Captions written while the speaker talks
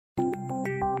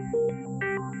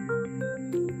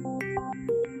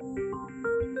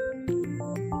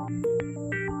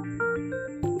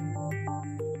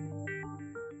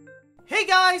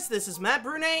guys, this is Matt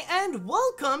Brunet, and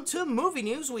welcome to Movie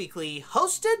News Weekly,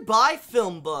 hosted by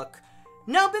FilmBook.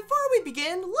 Now, before we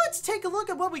begin, let's take a look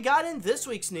at what we got in this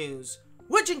week's news,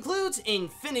 which includes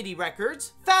Infinity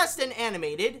Records, Fast and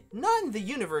Animated, Not in the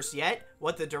Universe Yet,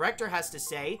 What the Director Has to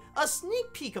Say, a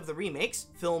sneak peek of the remakes,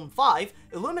 Film 5,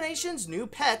 Illumination's New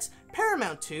Pets,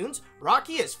 Paramount Tunes,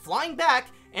 Rocky is Flying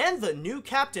Back, and the new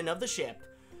captain of the ship.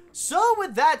 So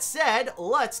with that said,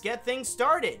 let's get things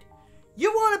started. You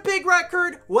want a big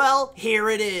record? Well, here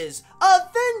it is.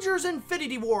 Avengers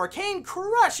Infinity War came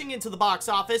crashing into the box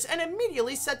office and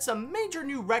immediately set some major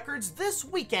new records this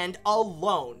weekend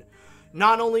alone.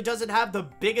 Not only does it have the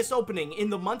biggest opening in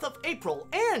the month of April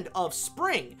and of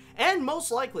spring, and most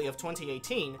likely of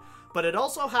 2018, but it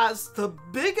also has the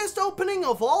biggest opening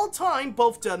of all time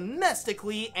both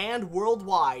domestically and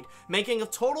worldwide, making a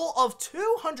total of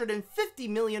 $250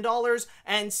 million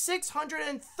and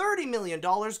 $630 million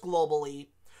globally.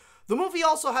 The movie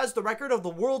also has the record of the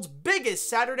world's biggest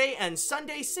Saturday and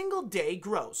Sunday single-day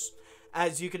gross.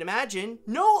 As you can imagine,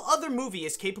 no other movie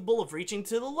is capable of reaching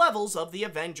to the levels of the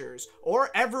Avengers, or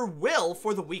ever will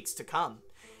for the weeks to come.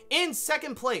 In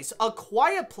second place, A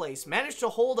Quiet Place managed to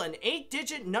hold an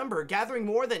 8-digit number, gathering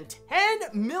more than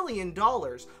 $10 million,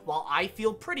 while I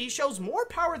Feel Pretty shows more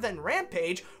power than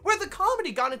Rampage, where the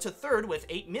comedy got into third with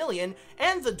 $8 million,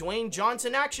 and the Dwayne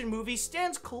Johnson action movie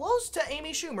stands close to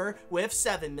Amy Schumer with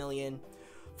 $7 million.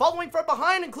 Following from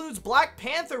behind includes Black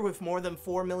Panther with more than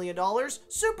 $4 million,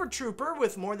 Super Trooper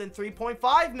with more than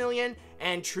 $3.5 million,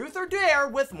 and Truth or Dare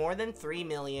with more than $3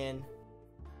 million.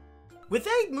 With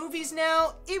 8 movies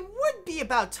now, it would be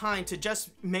about time to just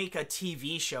make a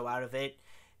TV show out of it.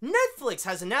 Netflix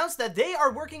has announced that they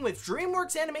are working with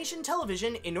DreamWorks Animation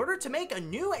Television in order to make a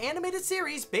new animated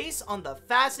series based on the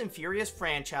Fast and Furious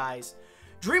franchise.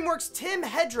 DreamWorks' Tim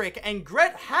Hedrick and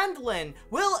Gret Handlen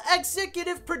will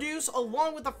executive produce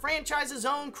along with the franchise's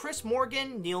own Chris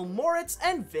Morgan, Neil Moritz,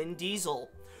 and Vin Diesel.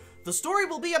 The story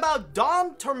will be about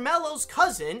Dom Toretto's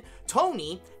cousin,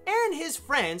 Tony, and his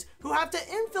friends who have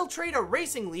to infiltrate a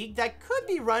racing league that could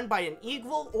be run by an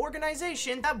evil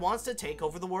organization that wants to take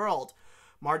over the world.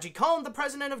 Margie Cohn, the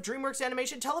president of DreamWorks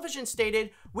Animation Television, stated,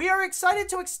 "We are excited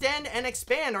to extend and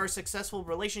expand our successful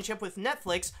relationship with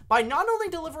Netflix by not only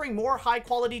delivering more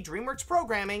high-quality DreamWorks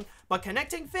programming, but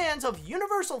connecting fans of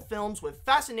Universal films with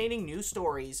fascinating new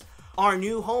stories. Our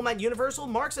new home at Universal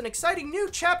marks an exciting new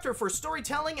chapter for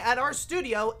storytelling at our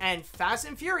studio, and Fast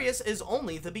and Furious is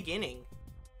only the beginning."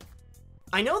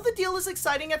 I know the deal is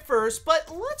exciting at first, but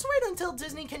let's wait until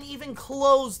Disney can even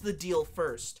close the deal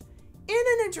first. In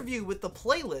an interview with The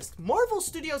Playlist, Marvel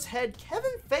Studios head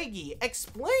Kevin Feige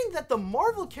explained that the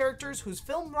Marvel characters whose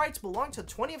film rights belong to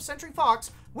 20th Century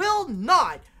Fox will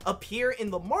not appear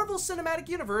in the Marvel Cinematic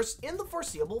Universe in the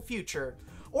foreseeable future,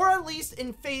 or at least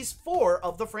in Phase 4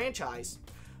 of the franchise.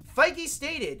 Feige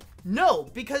stated, "No,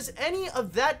 because any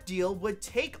of that deal would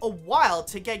take a while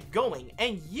to get going,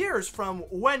 and years from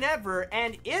whenever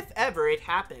and if ever it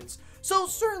happens, so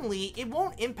certainly it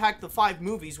won't impact the 5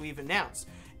 movies we've announced,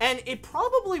 and it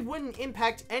probably wouldn't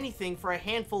impact anything for a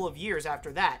handful of years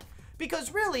after that.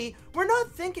 Because really, we're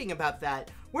not thinking about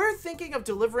that. We're thinking of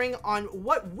delivering on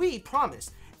what we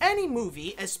promised. Any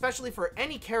movie, especially for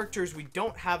any characters we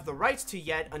don't have the rights to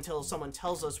yet until someone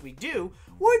tells us we do,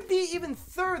 would be even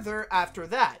further after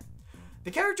that."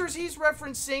 The characters he's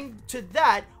referencing to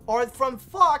that are from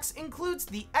Fox includes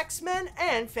the X-Men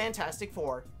and Fantastic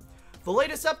Four. The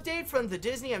latest update from the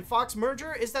Disney and Fox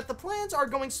merger is that the plans are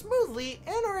going smoothly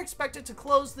and are expected to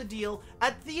close the deal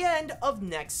at the end of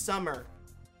next summer.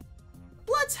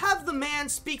 Let's have the man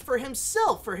speak for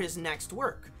himself for his next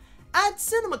work. At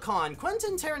CinemaCon,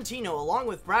 Quentin Tarantino, along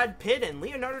with Brad Pitt and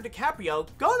Leonardo DiCaprio,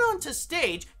 got onto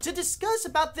stage to discuss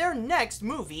about their next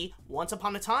movie, Once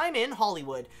Upon a Time in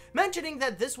Hollywood, mentioning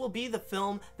that this will be the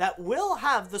film that will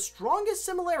have the strongest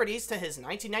similarities to his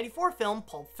 1994 film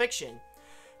Pulp Fiction.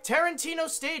 Tarantino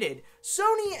stated,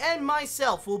 "Sony and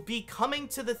myself will be coming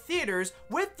to the theaters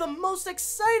with the most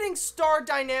exciting star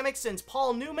dynamic since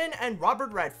Paul Newman and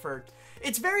Robert Redford.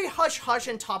 It's very hush-hush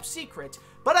and top secret,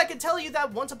 but I can tell you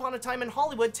that Once Upon a Time in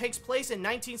Hollywood takes place in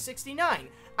 1969,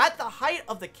 at the height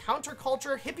of the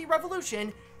counterculture hippie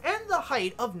revolution and the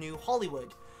height of New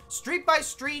Hollywood. Street by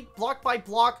street, block by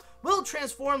block, will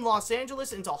transform Los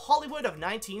Angeles into Hollywood of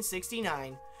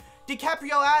 1969.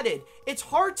 DiCaprio added, "It's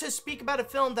hard to speak about a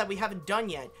film that we haven't done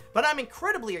yet, but I'm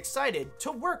incredibly excited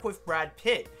to work with Brad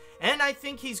Pitt, and I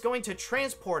think he's going to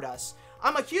transport us.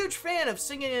 I'm a huge fan of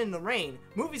Singing in the Rain,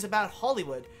 movies about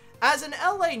Hollywood. As an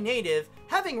LA native,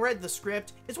 having read the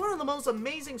script, it's one of the most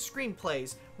amazing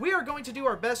screenplays. We are going to do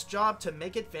our best job to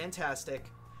make it fantastic."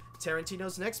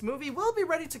 Tarantino's next movie will be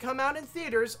ready to come out in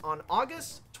theaters on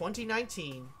August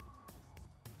 2019.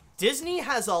 Disney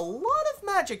has a lot of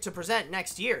magic to present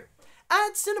next year.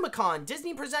 At CinemaCon,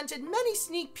 Disney presented many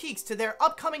sneak peeks to their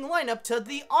upcoming lineup to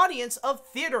the audience of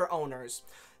theater owners.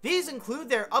 These include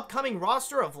their upcoming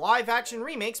roster of live-action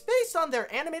remakes based on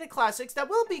their animated classics that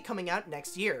will be coming out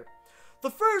next year. The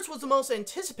first was the most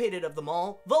anticipated of them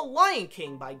all, The Lion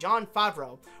King by Jon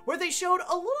Favreau, where they showed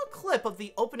a little clip of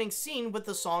the opening scene with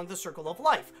the song The Circle of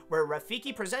Life, where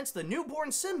Rafiki presents the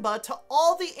newborn Simba to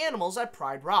all the animals at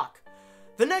Pride Rock.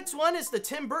 The next one is the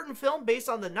Tim Burton film based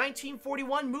on the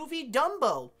 1941 movie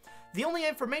Dumbo. The only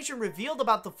information revealed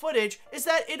about the footage is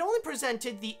that it only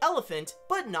presented the elephant,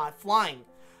 but not flying.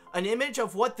 An image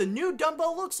of what the new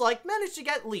Dumbo looks like managed to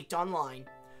get leaked online.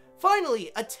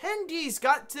 Finally, attendees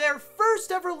got their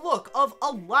first ever look of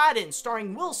Aladdin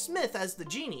starring Will Smith as the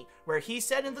genie, where he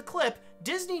said in the clip,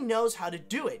 "Disney knows how to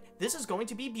do it. This is going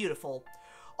to be beautiful."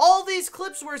 All these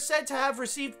clips were said to have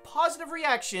received positive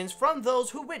reactions from those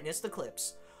who witnessed the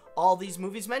clips. All these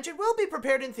movies mentioned will be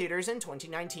prepared in theaters in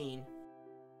 2019.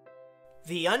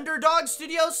 The Underdog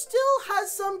Studio still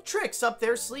has some tricks up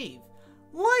their sleeve.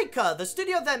 Laika, the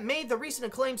studio that made the recent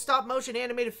acclaimed stop-motion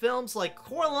animated films like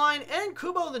Coraline and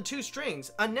Kubo and the Two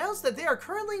Strings, announced that they are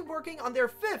currently working on their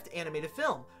 5th animated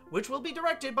film, which will be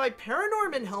directed by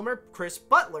Paranorman helmer Chris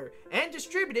Butler and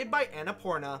distributed by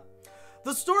Annapurna.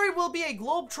 The story will be a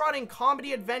globe-trotting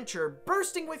comedy adventure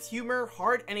bursting with humor,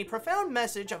 heart, and a profound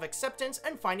message of acceptance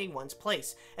and finding one's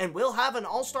place, and will have an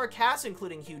all-star cast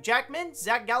including Hugh Jackman,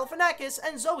 Zach Galifianakis,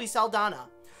 and Zoe Saldana.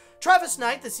 Travis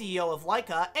Knight, the CEO of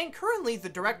Laika and currently the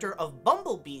director of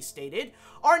Bumblebee, stated,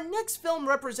 "Our next film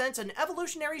represents an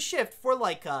evolutionary shift for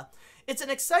Laika. It's an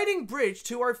exciting bridge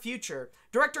to our future.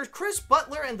 Director Chris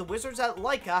Butler and the wizards at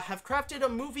Laika have crafted a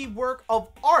movie work of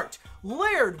art,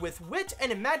 layered with wit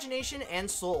and imagination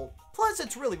and soul. Plus,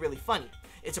 it's really funny.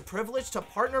 It's a privilege to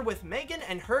partner with Megan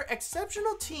and her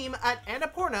exceptional team at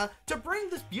Annapurna to bring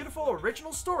this beautiful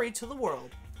original story to the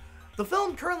world." The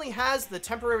film currently has the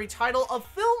temporary title of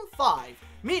Film 5,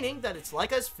 meaning that it's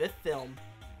Laika's 5th film.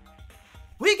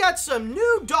 We got some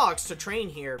new dogs to train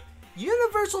here.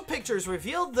 Universal Pictures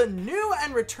revealed the new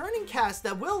and returning cast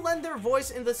that will lend their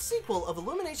voice in the sequel of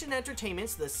Illumination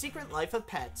Entertainment's The Secret Life of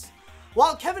Pets.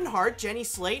 While Kevin Hart, Jenny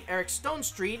Slate, Eric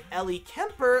Stonestreet, Ellie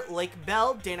Kemper, Lake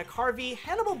Bell, Dana Carvey,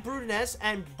 Hannibal Buress,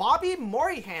 and Bobby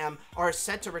Moriham are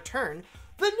set to return,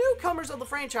 the newcomers of the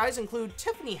franchise include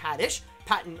Tiffany Haddish,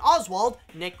 Patton Oswald,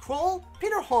 Nick Kroll,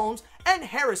 Peter Holmes, and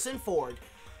Harrison Ford.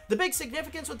 The big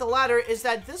significance with the latter is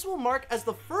that this will mark as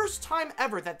the first time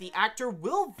ever that the actor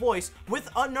will voice with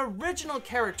an original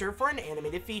character for an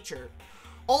animated feature.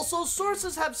 Also,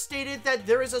 sources have stated that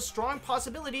there is a strong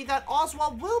possibility that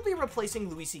Oswald will be replacing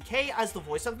Louis C.K. as the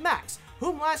voice of Max,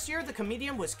 whom last year the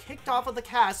comedian was kicked off of the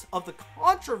cast of the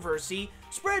controversy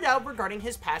spread out regarding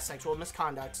his past sexual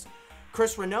misconducts.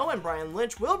 Chris Renault and Brian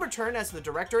Lynch will return as the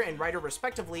director and writer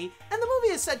respectively, and the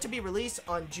movie is set to be released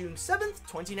on June 7th,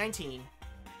 2019.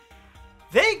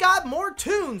 They got more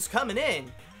tunes coming in!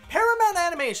 Paramount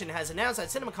Animation has announced at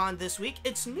CinemaCon this week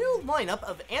its new lineup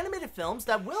of animated films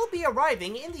that will be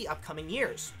arriving in the upcoming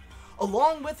years,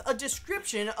 along with a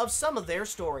description of some of their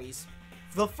stories.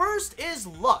 The first is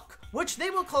Luck, which they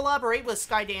will collaborate with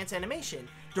Skydance Animation,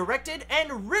 directed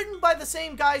and written by the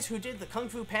same guys who did the Kung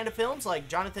Fu Panda films like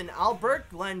Jonathan Albert,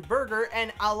 Glenn Berger,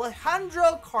 and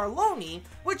Alejandro Carloni,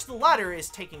 which the latter is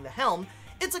taking the helm.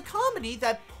 It's a comedy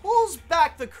that pulls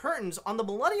back the curtains on the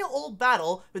millennial-old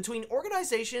battle between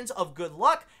organizations of good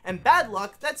luck and bad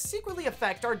luck that secretly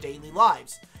affect our daily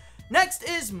lives. Next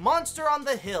is Monster on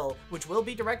the Hill, which will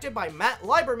be directed by Matt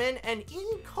Lieberman and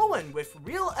Ian Cohen with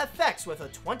real effects with a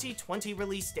 2020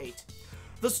 release date.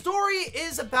 The story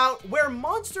is about where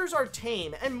monsters are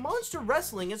tame and monster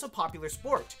wrestling is a popular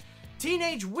sport.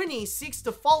 Teenage Winnie seeks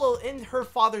to follow in her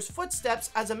father's footsteps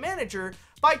as a manager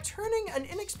by turning an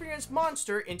inexperienced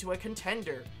monster into a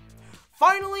contender.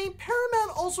 Finally,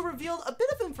 Paramount also revealed a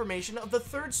bit of information of the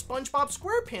 3rd SpongeBob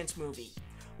SquarePants movie.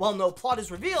 While no plot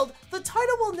is revealed, the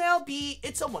title will now be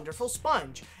It's a Wonderful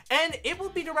Sponge, and it will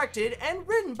be directed and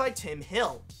written by Tim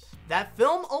Hill. That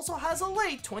film also has a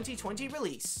late 2020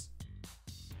 release.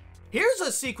 Here's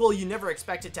a sequel you never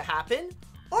expected to happen.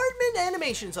 Aardman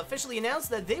Animations officially announced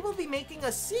that they will be making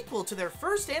a sequel to their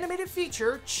first animated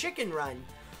feature, Chicken Run.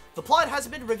 The plot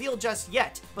hasn't been revealed just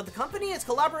yet, but the company is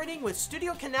collaborating with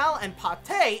Studio Canal and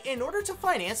Pathé in order to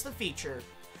finance the feature.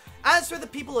 As for the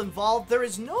people involved, there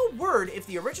is no word if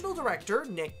the original director,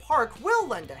 Nick Park, will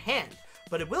lend a hand,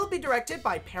 but it will be directed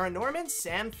by Paranorman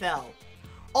Sam Fell.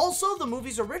 Also, the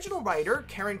movie's original writer,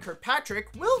 Karen Kirkpatrick,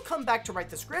 will come back to write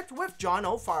the script with John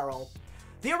O'Farrell.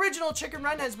 The original Chicken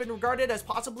Run has been regarded as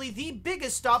possibly the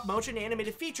biggest stop-motion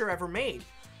animated feature ever made.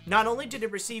 Not only did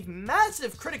it receive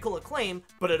massive critical acclaim,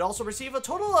 but it also received a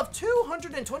total of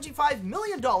 $225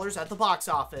 million at the box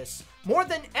office, more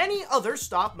than any other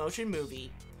stop-motion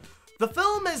movie. The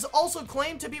film is also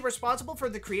claimed to be responsible for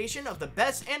the creation of the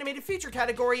Best Animated Feature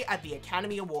category at the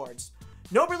Academy Awards.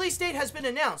 No release date has been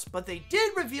announced, but they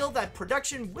did reveal that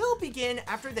production will begin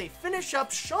after they finish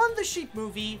up Shaun the Sheep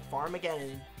movie,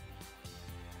 Farmageddon.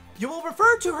 You will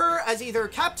refer to her as either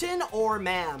Captain or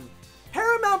Ma'am.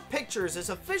 Paramount Pictures is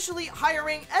officially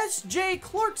hiring S.J.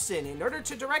 Clarkson in order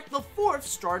to direct the 4th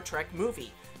Star Trek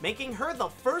movie, making her the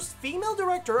first female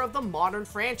director of the modern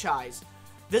franchise.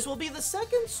 This will be the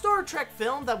 2nd Star Trek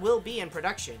film that will be in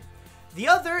production. The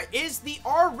other is the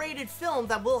R-rated film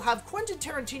that will have Quentin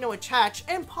Tarantino attached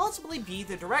and possibly be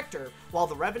the director, while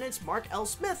The Revenant's Mark L.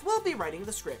 Smith will be writing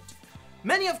the script.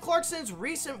 Many of Clarkson's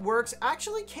recent works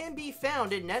actually can be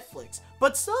found in Netflix,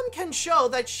 but some can show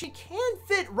that she can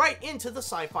fit right into the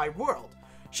sci-fi world.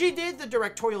 She did the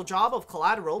directorial job of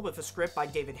Collateral with a script by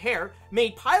David Hare,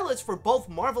 made pilots for both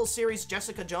Marvel series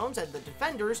Jessica Jones and The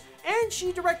Defenders, and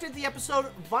she directed the episode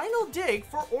Vinyl Dig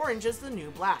for Orange is the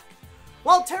New Black.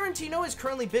 While Tarantino is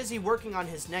currently busy working on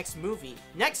his next movie,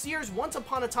 next year's Once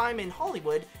Upon a Time in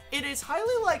Hollywood, it is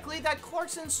highly likely that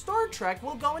Clarkson's Star Trek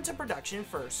will go into production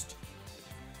first.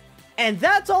 And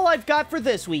that's all I've got for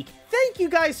this week. Thank you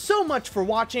guys so much for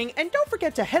watching, and don't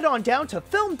forget to head on down to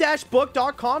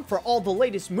film-book.com for all the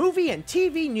latest movie and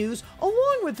TV news,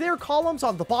 along with their columns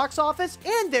on the box office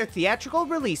and their theatrical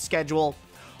release schedule.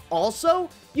 Also,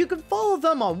 you can follow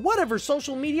them on whatever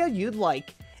social media you'd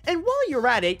like. And while you're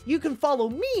at it, you can follow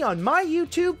me on my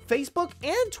YouTube, Facebook,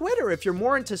 and Twitter if you're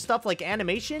more into stuff like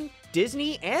animation,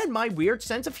 Disney, and my weird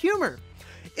sense of humor.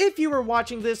 If you are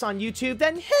watching this on YouTube,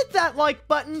 then hit that like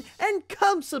button and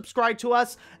come subscribe to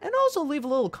us, and also leave a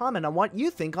little comment on what you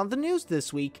think on the news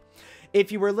this week.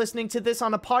 If you were listening to this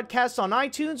on a podcast on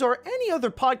iTunes or any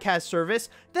other podcast service,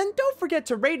 then don't forget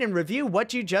to rate and review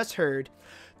what you just heard.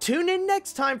 Tune in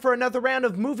next time for another round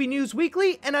of Movie News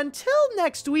Weekly, and until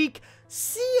next week,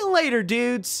 see you later,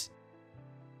 dudes!